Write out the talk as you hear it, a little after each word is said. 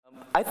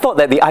I thought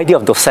that the idea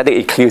of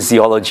docetic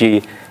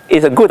ecclesiology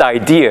is a good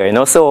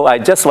idea, so I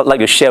just would like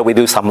to share with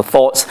you some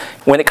thoughts.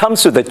 When it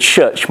comes to the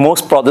church,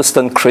 most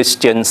Protestant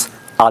Christians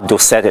are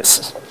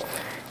docetists.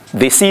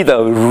 They see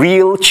the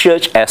real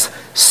church as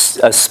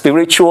a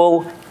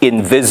spiritual,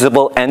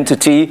 invisible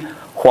entity,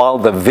 while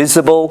the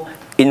visible,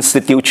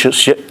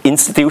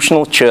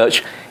 institutional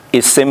church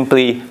is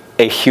simply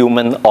a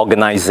human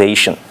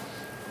organization.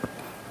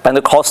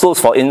 Pentecostals,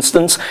 for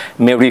instance,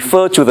 may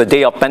refer to the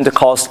day of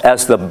Pentecost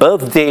as the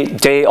birthday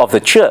day of the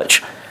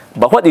church.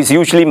 But what is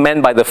usually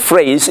meant by the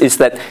phrase is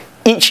that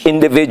each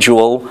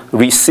individual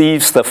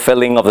receives the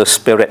filling of the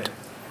Spirit.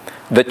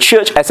 The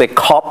church as a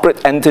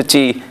corporate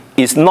entity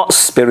is not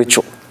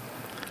spiritual.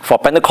 For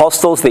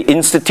Pentecostals, the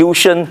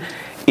institution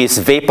is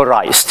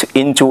vaporized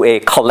into a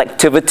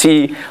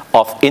collectivity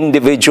of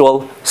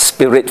individual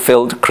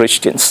Spirit-filled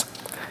Christians.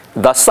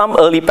 Thus, some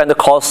early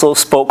Pentecostals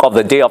spoke of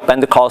the day of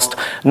Pentecost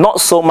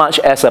not so much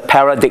as a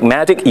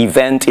paradigmatic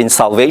event in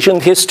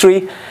salvation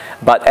history,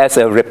 but as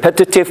a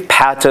repetitive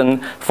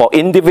pattern for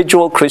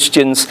individual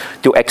Christians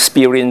to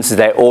experience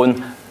their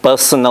own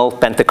personal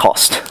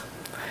Pentecost.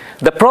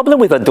 The problem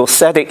with a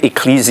docetic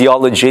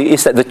ecclesiology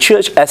is that the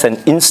church as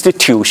an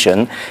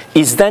institution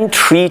is then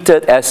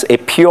treated as a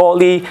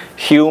purely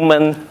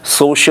human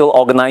social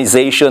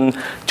organization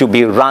to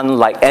be run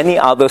like any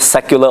other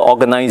secular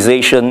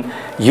organization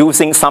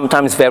using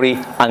sometimes very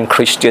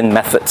unchristian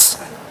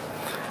methods.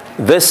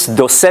 This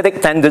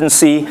docetic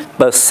tendency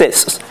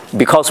persists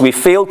because we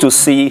fail to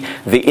see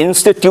the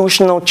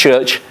institutional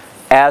church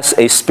as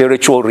a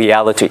spiritual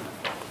reality.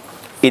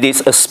 It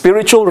is a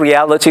spiritual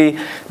reality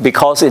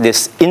because it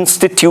is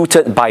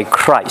instituted by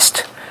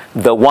Christ,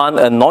 the one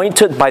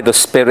anointed by the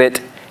Spirit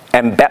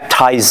and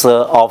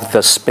baptizer of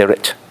the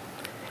Spirit.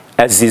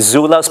 As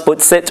Zizulas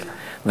puts it,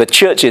 the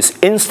church is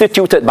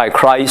instituted by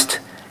Christ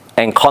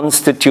and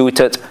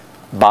constituted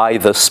by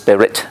the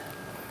Spirit.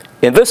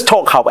 In this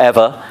talk,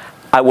 however,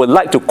 I would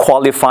like to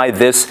qualify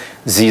this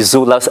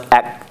Zizulas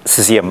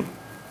axiom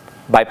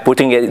by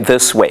putting it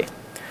this way.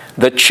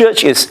 The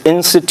church is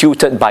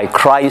instituted by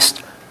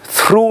Christ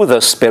through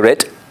the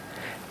Spirit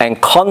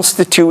and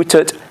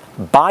constituted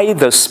by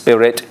the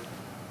Spirit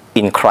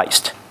in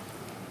Christ.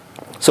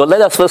 So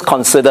let us first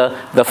consider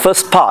the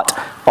first part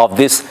of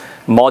this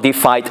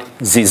modified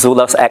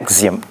Zizulas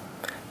axiom.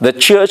 The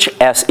church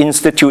as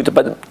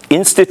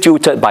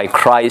instituted by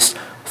Christ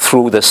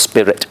through the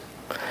Spirit.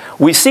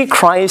 We see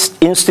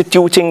Christ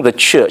instituting the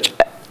church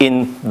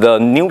in the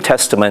New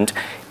Testament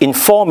in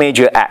 4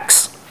 major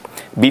acts.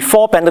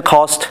 Before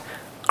Pentecost,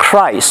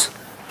 Christ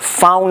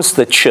founds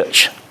the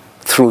church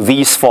through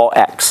these 4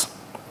 acts.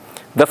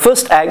 The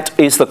first act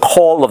is the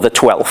call of the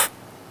 12.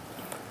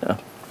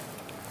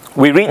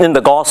 We read in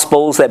the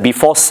Gospels that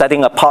before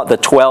setting apart the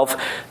 12,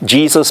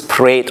 Jesus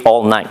prayed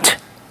all night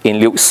in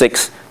Luke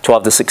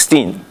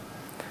 6:12-16.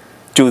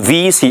 To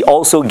these he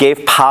also gave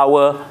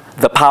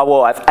the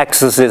power of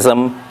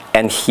exorcism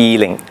and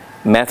healing,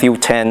 Matthew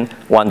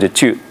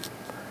 10:1-2.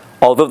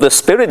 Although the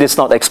Spirit is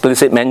not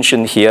explicitly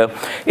mentioned here,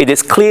 it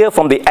is clear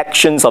from the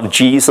actions of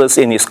Jesus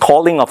in his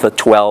calling of the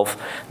 12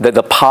 that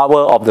the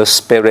power of the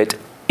Spirit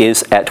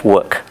is at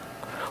work.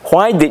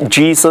 Why did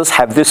Jesus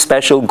have this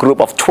special group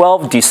of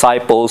 12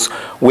 disciples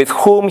with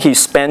whom he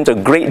spent a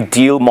great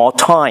deal more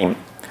time?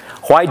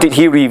 Why did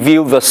he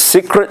reveal the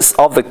secrets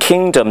of the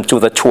kingdom to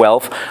the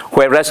 12,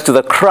 whereas to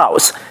the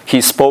crowds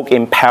he spoke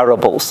in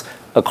parables,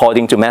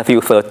 according to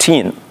Matthew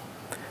 13?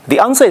 The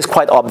answer is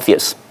quite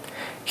obvious.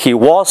 He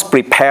was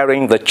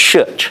preparing the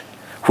church,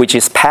 which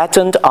is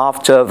patterned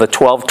after the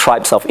 12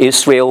 tribes of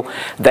Israel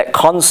that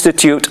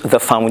constitute the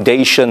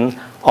foundation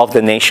of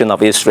the nation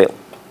of Israel.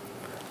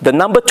 The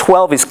number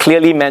 12 is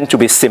clearly meant to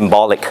be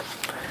symbolic.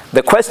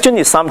 The question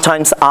is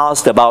sometimes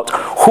asked about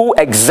who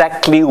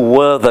exactly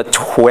were the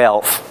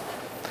 12.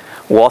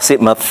 Was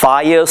it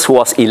Matthias who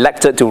was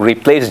elected to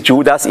replace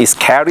Judas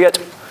Iscariot?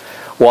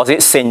 Was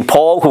it St.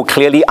 Paul who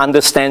clearly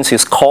understands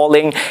his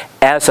calling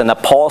as an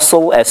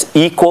apostle as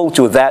equal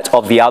to that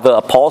of the other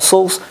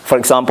apostles, for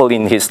example,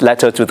 in his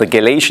letter to the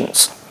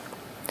Galatians?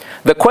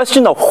 The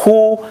question of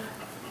who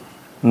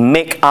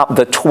make up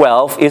the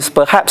 12 is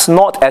perhaps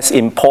not as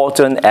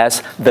important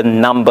as the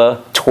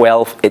number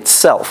 12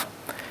 itself.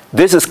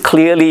 This is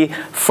clearly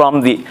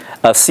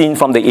seen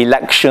from the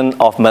election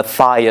of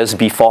Matthias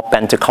before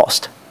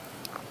Pentecost.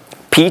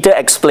 Peter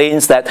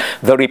explains that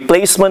the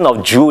replacement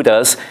of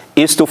Judas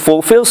is to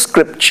fulfill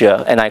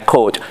Scripture, and I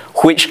quote,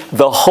 which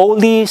the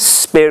Holy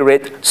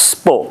Spirit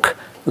spoke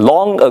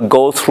long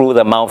ago through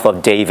the mouth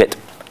of David,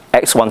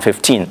 Acts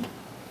 1:15.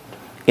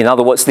 In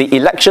other words, the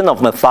election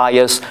of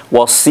Matthias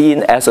was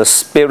seen as a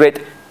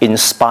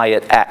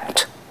Spirit-inspired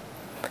act.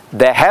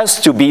 There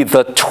has to be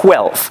the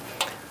 12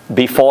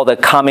 before the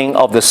coming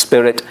of the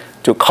Spirit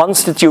to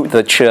constitute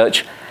the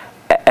church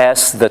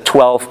as the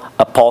 12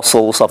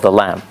 apostles of the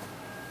Lamb.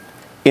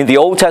 In the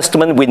Old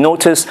Testament, we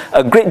notice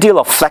a great deal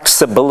of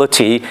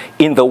flexibility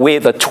in the way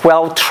the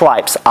 12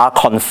 tribes are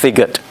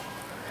configured.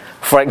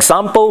 For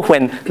example,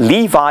 when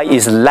Levi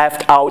is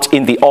left out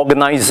in the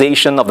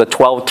organization of the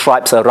 12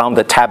 tribes around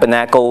the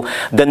tabernacle,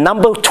 the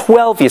number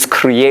 12 is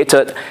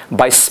created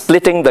by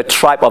splitting the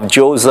tribe of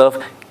Joseph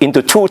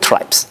into two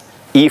tribes,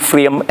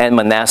 Ephraim and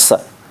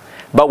Manasseh.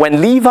 But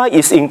when Levi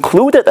is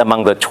included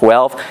among the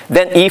 12,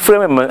 then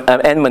Ephraim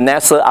and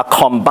Manasseh are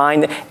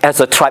combined as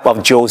a tribe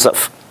of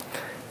Joseph.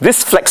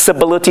 This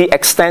flexibility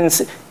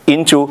extends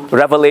into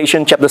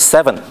Revelation chapter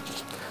 7.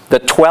 The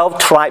 12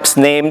 tribes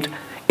named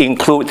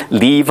include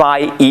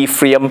Levi,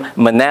 Ephraim,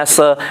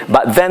 Manasseh,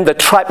 but then the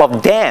tribe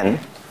of Dan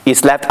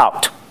is left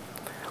out.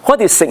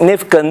 What is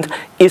significant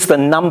is the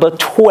number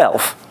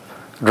 12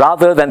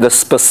 rather than the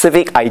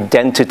specific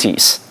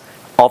identities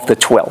of the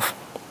 12.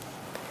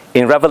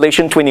 In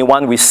Revelation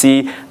 21, we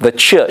see the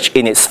church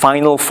in its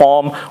final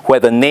form, where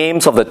the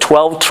names of the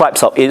 12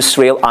 tribes of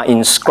Israel are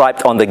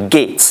inscribed on the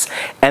gates,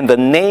 and the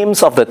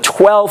names of the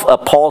 12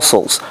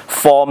 apostles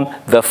form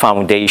the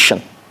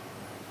foundation.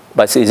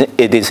 But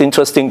it is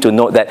interesting to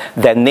note that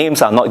their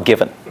names are not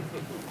given.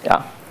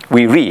 Yeah.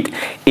 We read,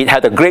 it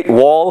had a great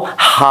wall,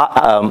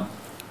 a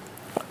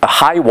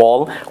high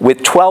wall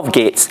with 12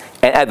 gates,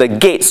 and at the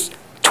gates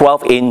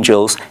 12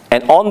 angels,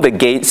 and on the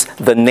gates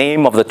the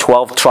name of the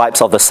 12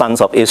 tribes of the sons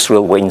of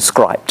Israel were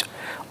inscribed.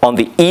 On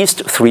the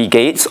east 3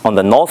 gates, on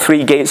the north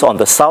 3 gates, on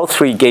the south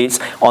 3 gates,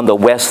 on the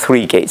west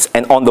 3 gates,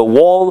 and on the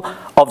wall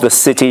of the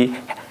city.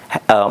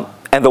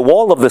 And the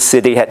wall of the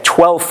city had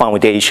 12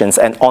 foundations,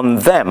 and on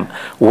them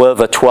were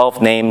the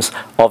 12 names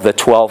of the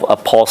 12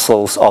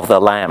 apostles of the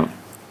Lamb.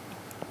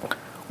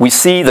 We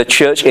see the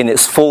church in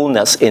its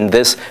fullness in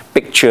this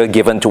picture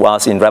given to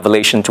us in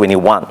Revelation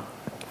 21.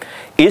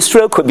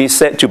 Israel could be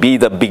said to be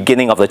the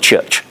beginning of the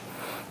church.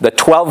 The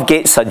 12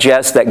 gates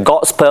suggest that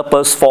God's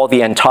purpose for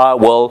the entire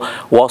world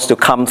was to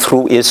come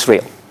through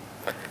Israel.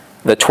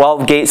 The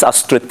 12 gates are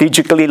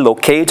strategically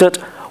located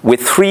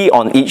with 3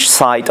 on each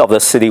side of the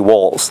city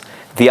walls.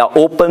 They are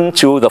open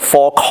to the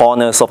 4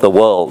 corners of the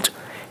world,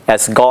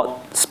 as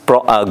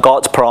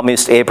God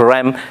promised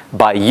Abraham,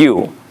 by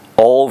you,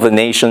 all the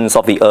nations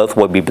of the earth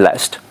will be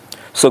blessed.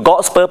 So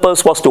God's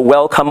purpose was to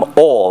welcome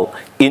all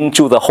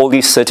into the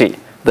holy city,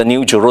 the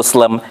New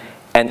Jerusalem,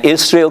 and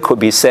Israel could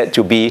be said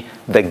to be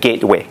the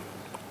gateway.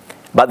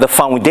 But the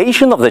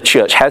foundation of the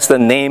church has the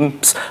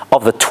names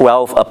of the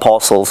 12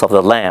 apostles of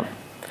the Lamb.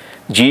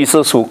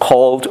 Jesus, who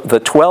called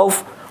the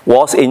 12,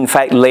 was in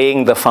fact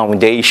laying the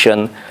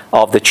foundation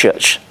of the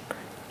church.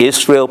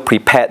 Israel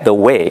prepared the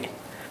way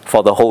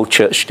for the whole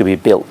church to be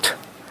built.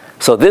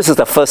 So this is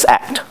the first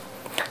act.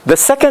 The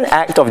second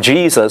act of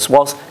Jesus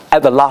was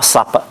at the Last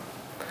Supper.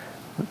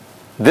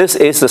 This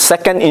is the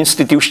second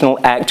institutional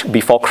act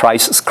before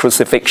Christ's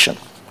crucifixion.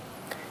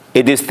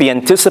 It is the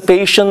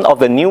anticipation of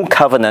the new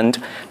covenant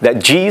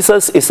that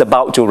Jesus is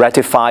about to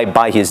ratify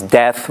by his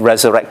death,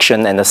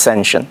 resurrection, and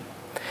ascension.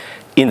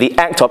 In the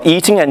act of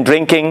eating and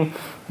drinking,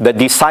 the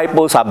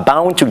disciples are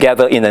bound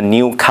together in a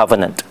new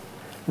covenant.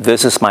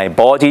 This is my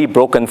body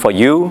broken for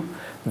you.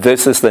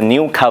 This is the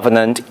new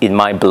covenant in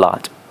my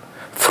blood.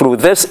 Through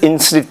this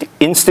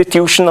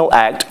institutional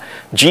act,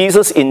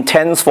 Jesus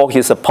intends for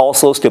his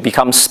apostles to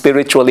become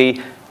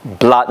spiritually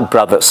blood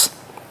brothers.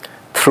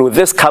 Through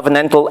this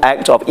covenantal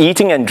act of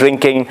eating and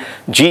drinking,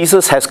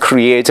 Jesus has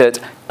created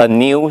a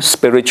new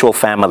spiritual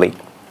family.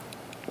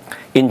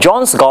 In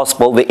John's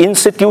Gospel, the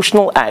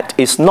institutional act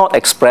is not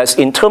expressed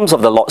in terms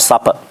of the Lord's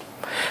Supper,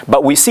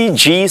 but we see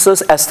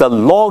Jesus as the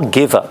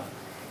lawgiver,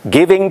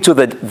 giving to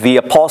the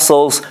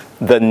apostles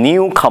the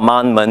new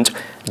commandment,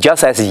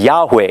 just as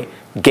Yahweh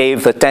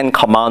gave the 10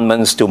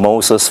 commandments to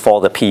Moses for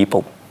the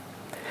people.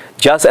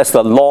 Just as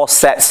the law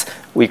sets,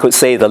 we could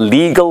say, the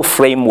legal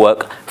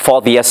framework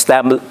for the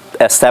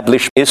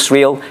established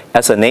Israel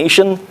as a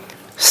nation,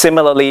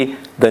 similarly,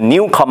 the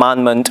new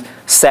commandment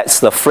sets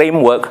the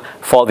framework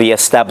for the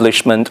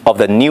establishment of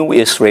the new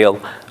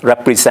Israel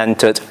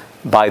represented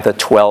by the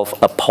 12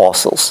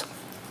 apostles.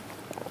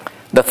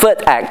 The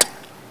third act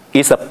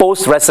is a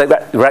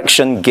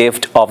post-resurrection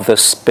gift of the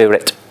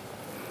Spirit,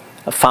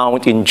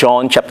 found in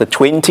John chapter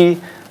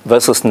 20,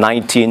 verses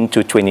 19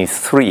 to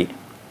 23.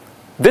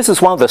 This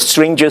is one of the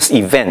strangest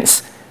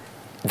events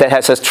that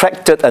has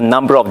attracted a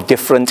number of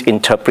different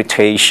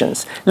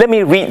interpretations. Let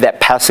me read that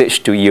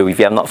passage to you if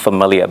you are not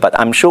familiar, but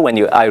I'm sure when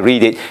I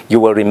read it, you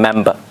will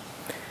remember.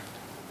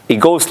 It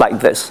goes like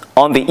this.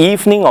 On the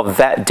evening of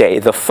that day,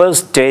 the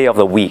first day of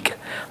the week,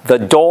 the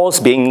doors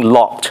being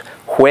locked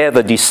where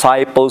the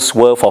disciples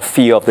were for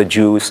fear of the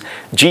Jews,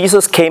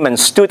 Jesus came and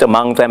stood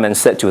among them and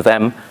said to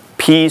them,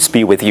 "Peace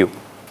be with you."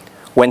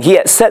 When he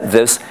had said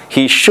this,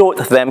 he showed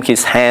them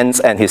his hands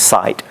and his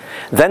side.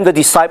 Then the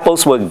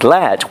disciples were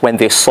glad when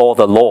they saw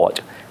the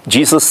Lord.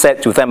 Jesus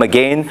said to them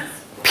again,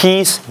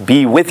 "Peace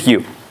be with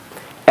you.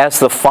 As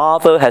the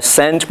Father has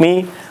sent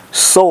me,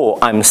 so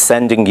I'm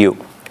sending you."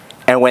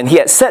 And when he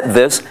had said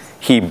this,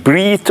 he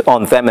breathed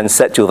on them and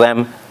said to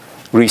them,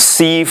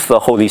 "Receive the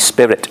Holy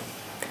Spirit.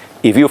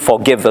 If you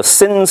forgive the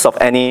sins of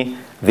any,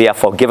 they are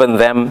forgiven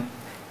them.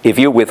 If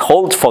you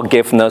withhold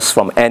forgiveness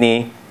from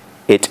any,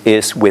 it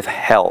is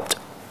withheld."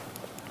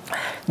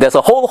 There's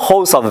a whole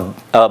host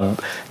of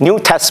New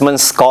Testament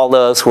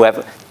scholars who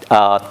have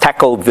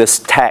tackled this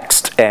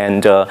text,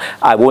 and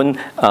I won't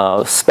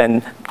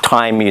spend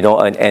time,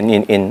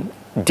 in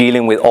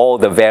dealing with all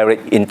the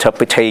varied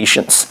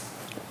interpretations.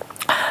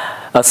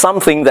 Some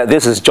think that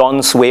this is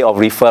John's way of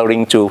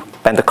referring to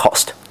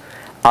Pentecost.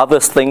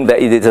 Others think that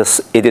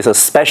it is a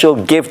special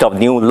gift of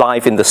new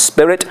life in the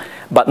Spirit,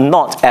 but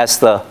not as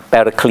the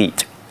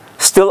Paraclete.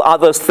 Still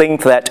others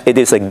think that it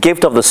is a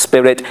gift of the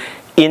Spirit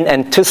in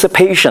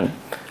anticipation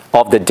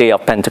of the day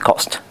of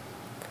Pentecost.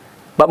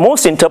 But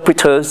most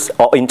interpreters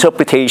or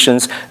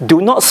interpretations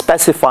do not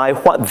specify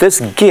what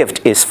this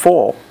gift is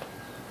for.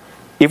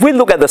 If we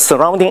look at the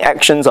surrounding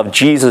actions of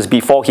Jesus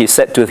before he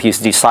said to his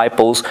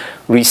disciples,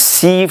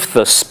 "Receive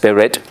the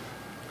Spirit,"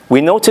 we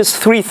notice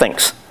three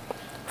things.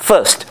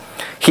 First,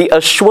 he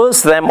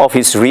assures them of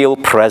his real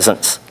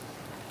presence.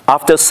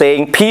 After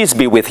saying, "Peace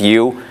be with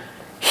you,"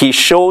 he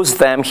shows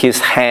them his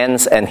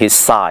hands and his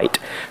side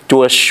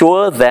to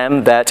assure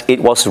them that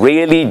it was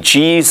really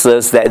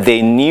Jesus that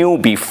they knew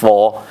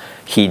before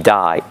he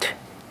died.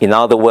 In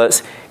other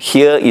words,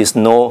 here is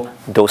no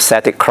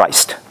docetic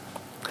Christ.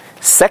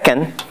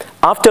 Second,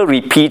 after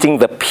repeating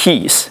the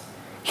peace,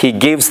 he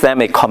gives them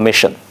a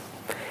commission.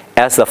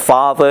 "As the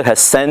Father has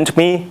sent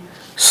me,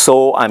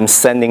 so I'm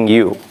sending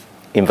you,"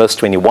 in verse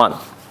 21.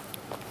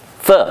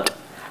 Third,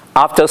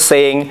 after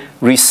saying,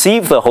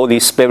 "Receive the Holy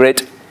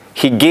Spirit,"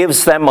 he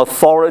gives them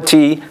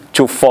authority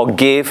to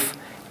forgive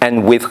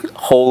and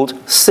withhold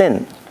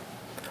sin.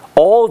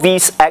 All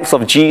these acts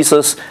of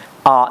Jesus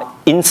are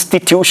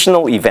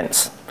institutional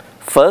events.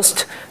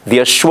 First, the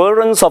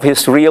assurance of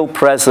his real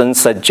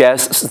presence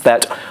suggests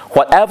that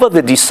whatever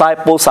the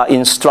disciples are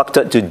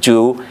instructed to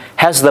do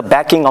has the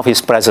backing of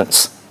his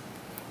presence.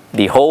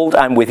 "Behold,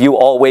 I'm with you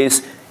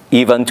always,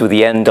 even to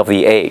the end of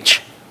the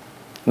age."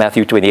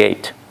 Matthew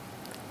 28.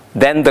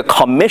 Then the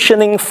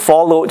commissioning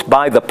followed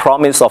by the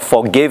promise of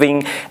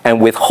forgiving and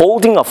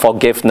withholding of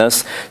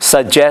forgiveness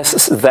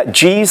suggests that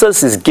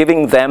Jesus is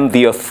giving them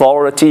the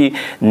authority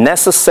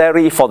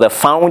necessary for the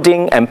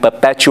founding and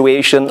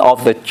perpetuation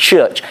of the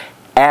church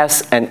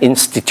as an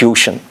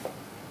institution.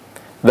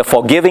 The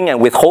forgiving and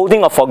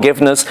withholding of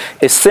forgiveness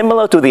is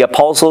similar to the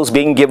apostles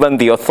being given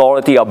the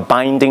authority of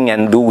binding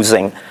and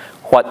loosing.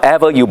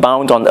 Whatever you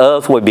bound on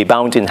earth will be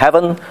bound in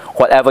heaven.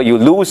 Whatever you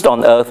loosed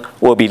on earth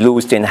will be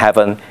loosed in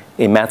heaven,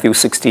 in Matthew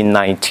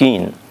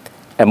 16:19.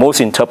 And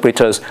most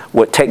interpreters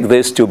would take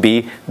this to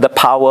be the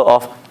power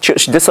of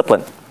church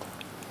discipline.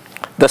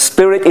 The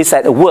Spirit is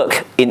at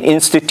work in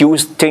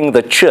instituting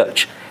the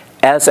church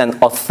as an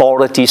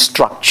authority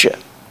structure.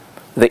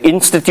 The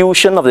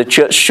institution of the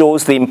church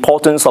shows the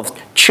importance of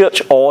church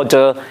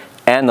order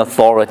and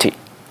authority.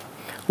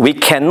 We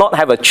cannot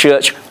have a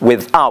church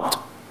without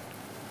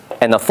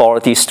an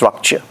authority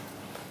structure.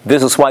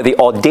 This is why the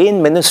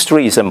ordained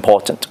ministry is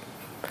important.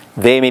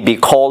 They may be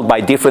called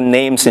by different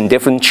names in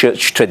different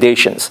church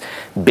traditions: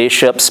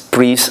 bishops,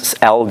 priests,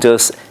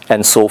 elders,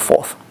 and so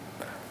forth.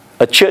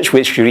 A church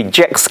which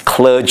rejects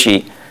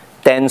clergy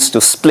tends to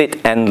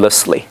split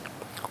endlessly.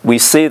 We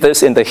see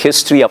this in the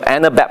history of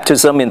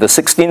Anabaptism in the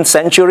 16th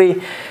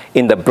century,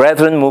 in the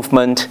Brethren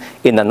movement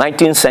in the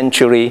 19th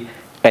century,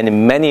 and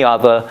in many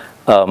other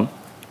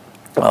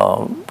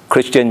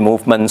Christian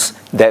movements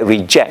that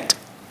reject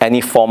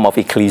any form of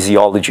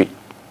ecclesiology.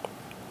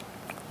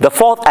 The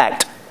fourth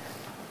act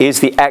is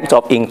the act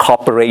of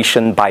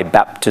incorporation by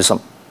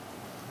baptism.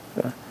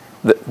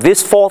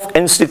 This fourth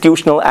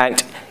institutional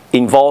act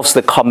involves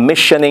the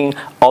commissioning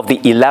of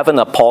the 11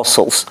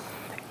 apostles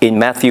in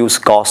Matthew's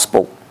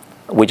Gospel,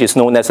 which is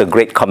known as the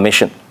Great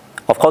Commission.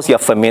 Of course, you're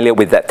familiar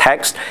with that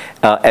text.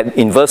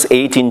 In verse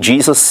 18,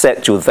 Jesus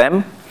said to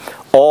them,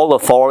 "All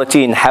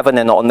authority in heaven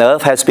and on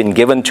earth has been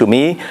given to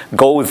me.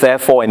 Go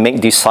therefore and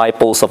make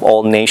disciples of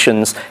all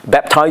nations,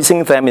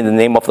 baptizing them in the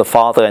name of the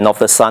Father and of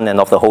the Son and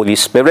of the Holy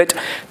Spirit,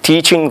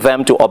 teaching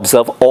them to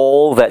observe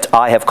all that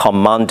I have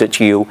commanded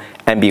you.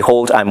 And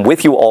behold, I'm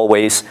with you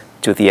always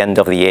to the end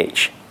of the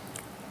age."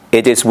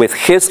 It is with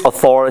his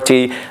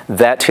authority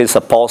that his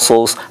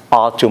apostles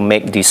are to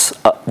make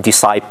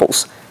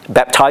disciples,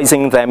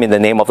 baptizing them in the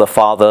name of the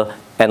Father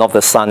and of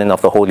the Son and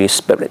of the Holy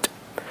Spirit.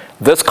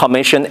 This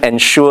commission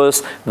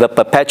ensures the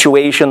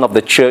perpetuation of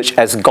the church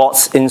as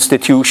God's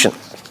institution.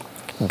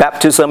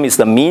 Baptism is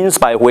the means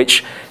by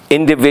which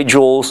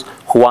individuals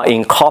who are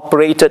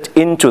incorporated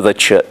into the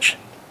church,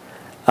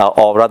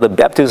 or rather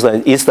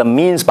baptism is the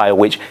means by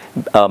which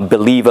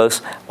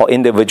believers or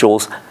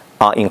individuals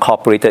are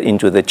incorporated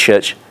into the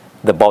church,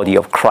 the body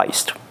of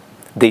Christ.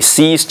 They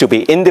cease to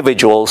be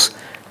individuals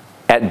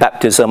at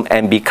baptism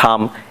and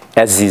become,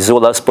 as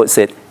Zizulas puts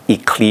it,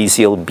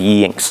 ecclesial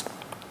beings.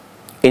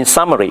 In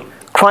summary,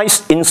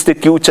 Christ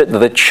instituted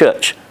the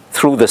church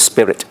through the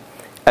Spirit,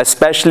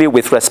 especially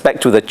with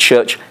respect to the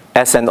church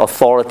as an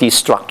authority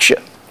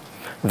structure.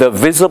 The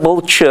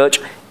visible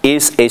church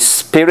is a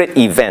spirit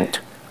event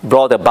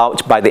brought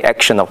about by the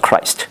action of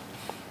Christ.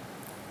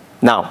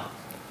 Now,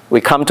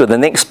 we come to the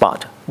next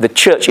part. The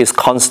church is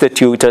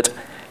constituted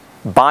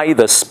by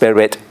the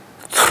Spirit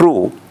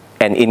through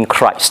and in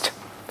Christ.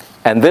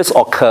 And this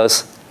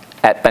occurs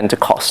at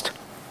Pentecost.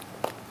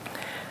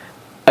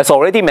 As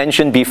already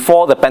mentioned,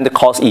 before the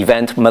Pentecost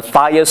event,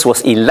 Matthias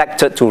was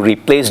elected to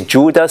replace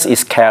Judas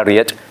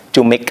Iscariot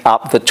to make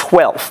up the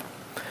 12.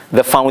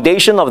 The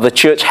foundation of the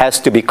church has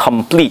to be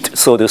complete,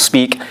 so to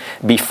speak,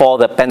 before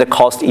the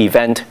Pentecost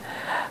event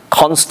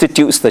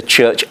constitutes the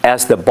church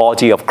as the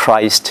body of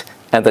Christ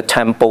and the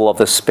temple of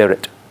the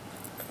Spirit.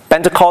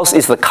 Pentecost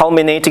is the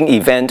culminating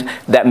event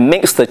that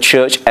makes the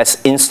church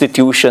as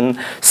institution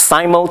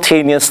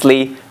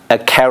simultaneously a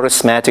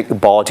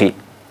charismatic body.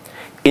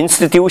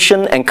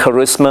 Institution and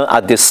charisma are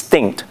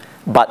distinct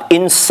but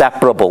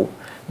inseparable,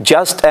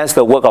 just as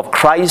the work of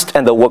Christ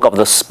and the work of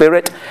the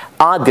Spirit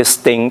are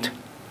distinct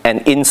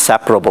and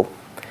inseparable.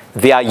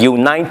 They are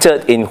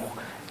united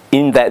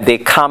in that they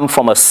come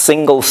from a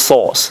single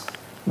source,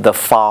 the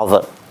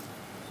Father.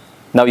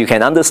 Now you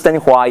can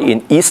understand why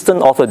in Eastern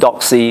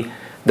Orthodoxy,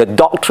 the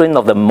doctrine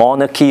of the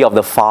monarchy of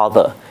the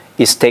Father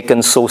is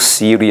taken so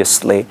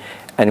seriously,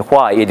 and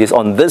why it is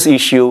on this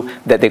issue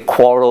that they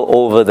quarrel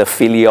over the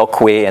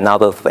filioque and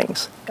other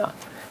things.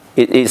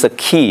 It is a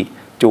key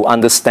to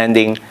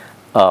understanding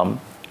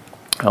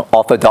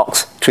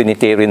Orthodox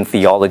Trinitarian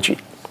theology.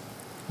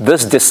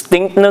 This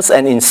distinctness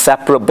and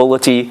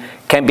inseparability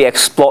can be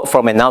explored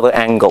from another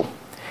angle.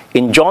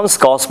 In John's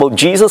Gospel,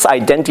 Jesus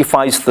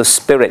identifies the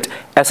Spirit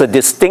as a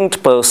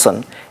distinct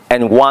person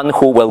and one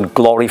who will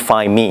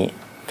glorify me.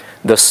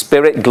 The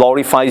Spirit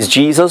glorifies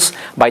Jesus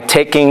by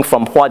taking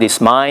from what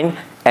is mine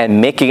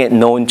and making it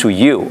known to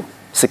you,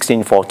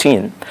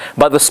 16:14.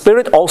 But the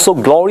Spirit also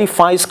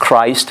glorifies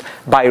Christ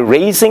by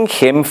raising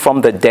him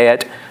from the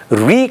dead,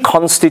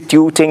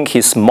 reconstituting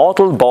his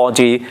mortal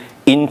body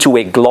into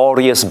a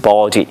glorious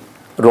body,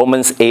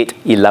 Romans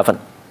 8:11.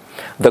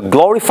 The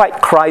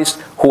glorified Christ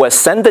who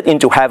ascended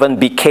into heaven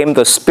became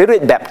the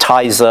Spirit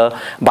baptizer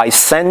by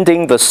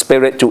sending the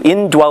Spirit to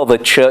indwell the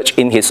church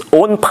in his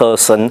own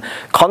person,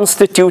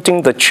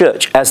 constituting the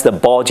church as the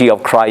body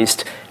of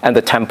Christ and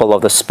the temple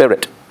of the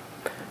Spirit.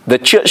 The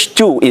church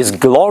too is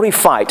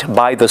glorified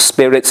by the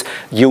Spirit's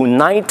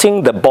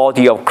uniting the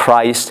body of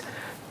Christ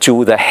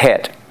to the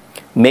head,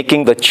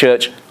 making the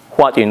church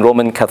what in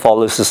Roman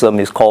Catholicism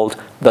is called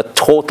the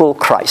total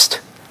Christ,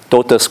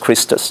 totus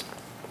Christus.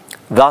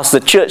 Thus the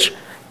church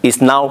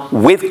is now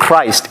with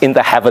Christ in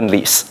the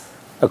heavenlies,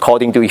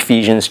 according to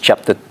Ephesians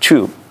chapter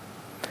 2.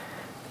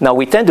 Now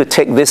we tend to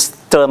take this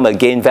term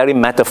again very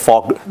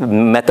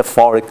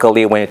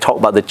metaphorically when we talk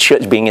about the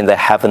church being in the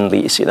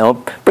heavenlies,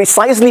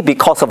 precisely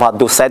because of our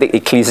docetic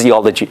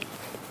ecclesiology.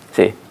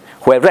 See?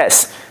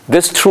 Whereas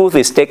this truth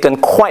is taken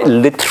quite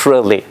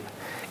literally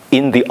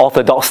in the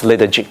Orthodox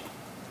liturgy.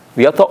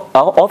 Our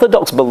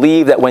Orthodox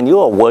believe that when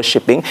you are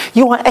worshipping,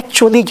 you are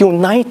actually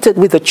united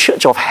with the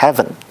church of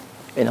heaven.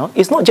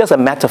 It's not just a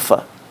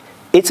metaphor.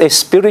 It's a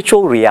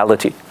spiritual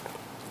reality.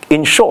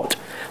 In short,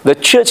 the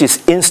church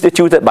is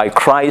instituted by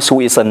Christ, who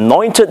is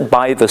anointed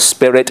by the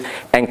Spirit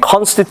and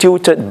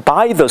constituted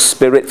by the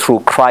Spirit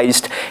through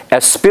Christ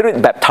as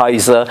Spirit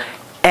baptizer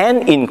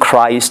and in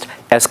Christ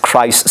as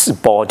Christ's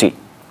body.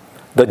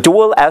 The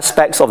dual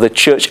aspects of the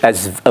church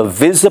as a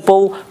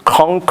visible,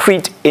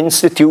 concrete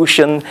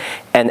institution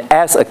and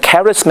as a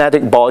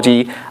charismatic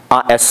body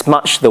are as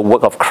much the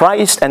work of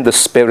Christ and the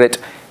Spirit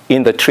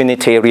in the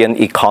Trinitarian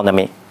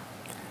economy.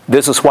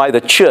 This is why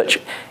the church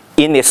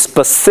in a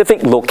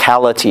specific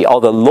locality, or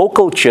the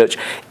local church,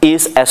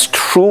 is as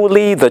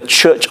truly the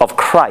church of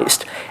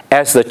Christ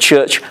as the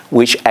church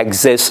which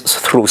exists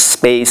through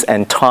space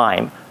and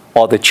time,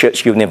 or the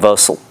church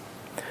universal.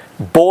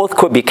 Both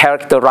could be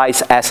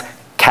characterized as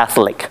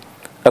Catholic,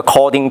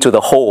 according to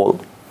the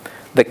whole.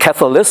 The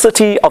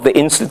Catholicity of the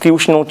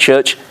institutional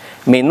church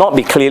may not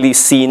be clearly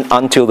seen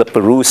until the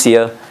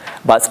parousia,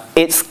 but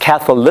its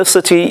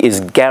Catholicity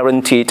is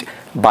guaranteed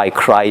by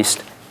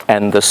Christ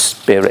and the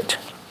Spirit.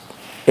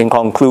 In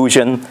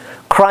conclusion,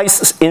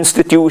 Christ's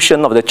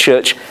institution of the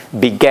church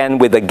began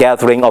with the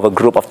gathering of a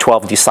group of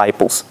 12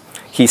 disciples.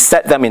 He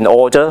set them in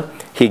order.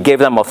 He gave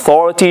them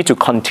authority to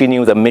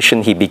continue the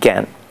mission he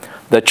began.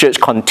 The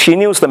church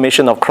continues the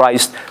mission of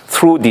Christ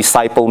through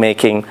disciple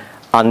making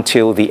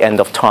until the end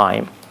of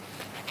time.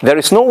 There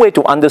is no way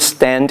to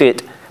understand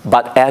it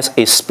but as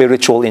a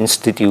spiritual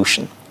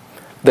institution.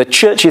 The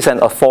church is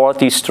an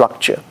authority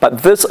structure,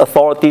 but this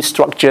authority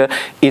structure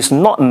is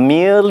not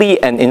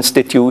merely an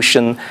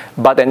institution,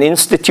 but an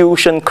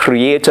institution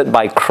created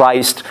by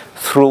Christ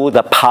through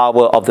the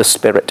power of the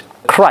Spirit.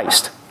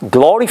 Christ,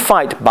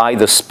 glorified by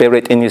the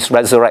Spirit in his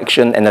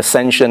resurrection and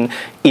ascension,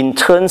 in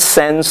turn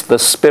sends the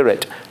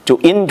Spirit to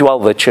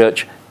indwell the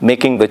church,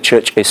 making the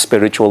church a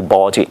spiritual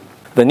body.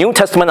 The New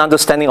Testament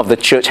understanding of the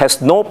church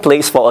has no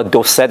place for a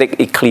docetic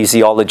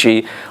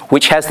ecclesiology,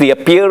 which has the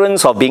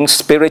appearance of being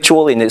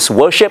spiritual in its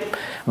worship,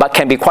 but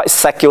can be quite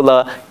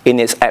secular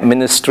in its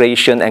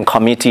administration and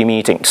committee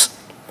meetings.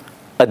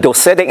 A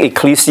docetic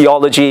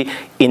ecclesiology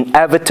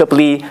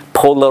inevitably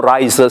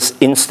polarizes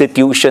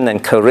institution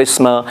and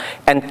charisma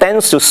and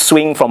tends to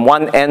swing from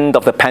one end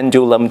of the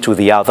pendulum to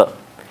the other.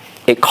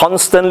 It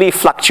constantly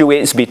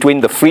fluctuates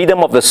between the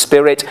freedom of the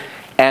Spirit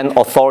and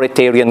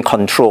authoritarian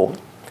control.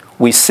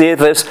 We see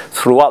this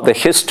throughout the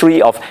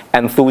history of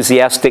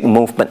enthusiastic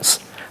movements,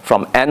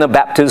 from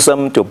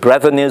Anabaptism to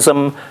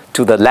Brethrenism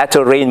to the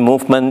Latter Rain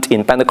movement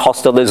in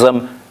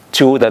Pentecostalism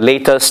to the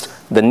latest,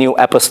 the New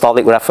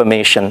Apostolic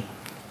Reformation,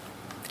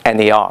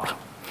 NAR.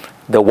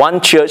 The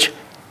one church,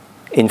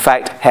 in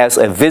fact, has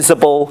a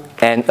visible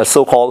and a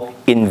so-called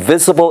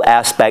invisible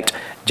aspect,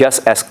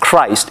 just as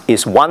Christ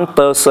is one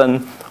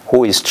person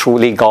who is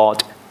truly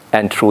God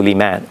and truly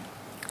man.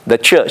 The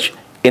church,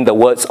 in the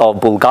words of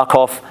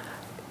Bulgakov,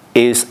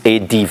 is a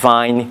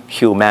divine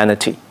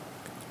humanity.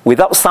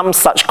 Without some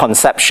such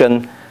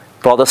conception,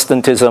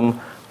 Protestantism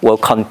will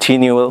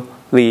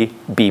continually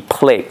be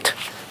plagued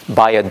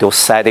by a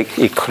docetic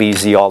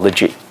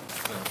ecclesiology.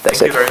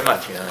 Thank you very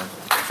much,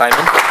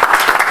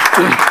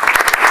 Simon.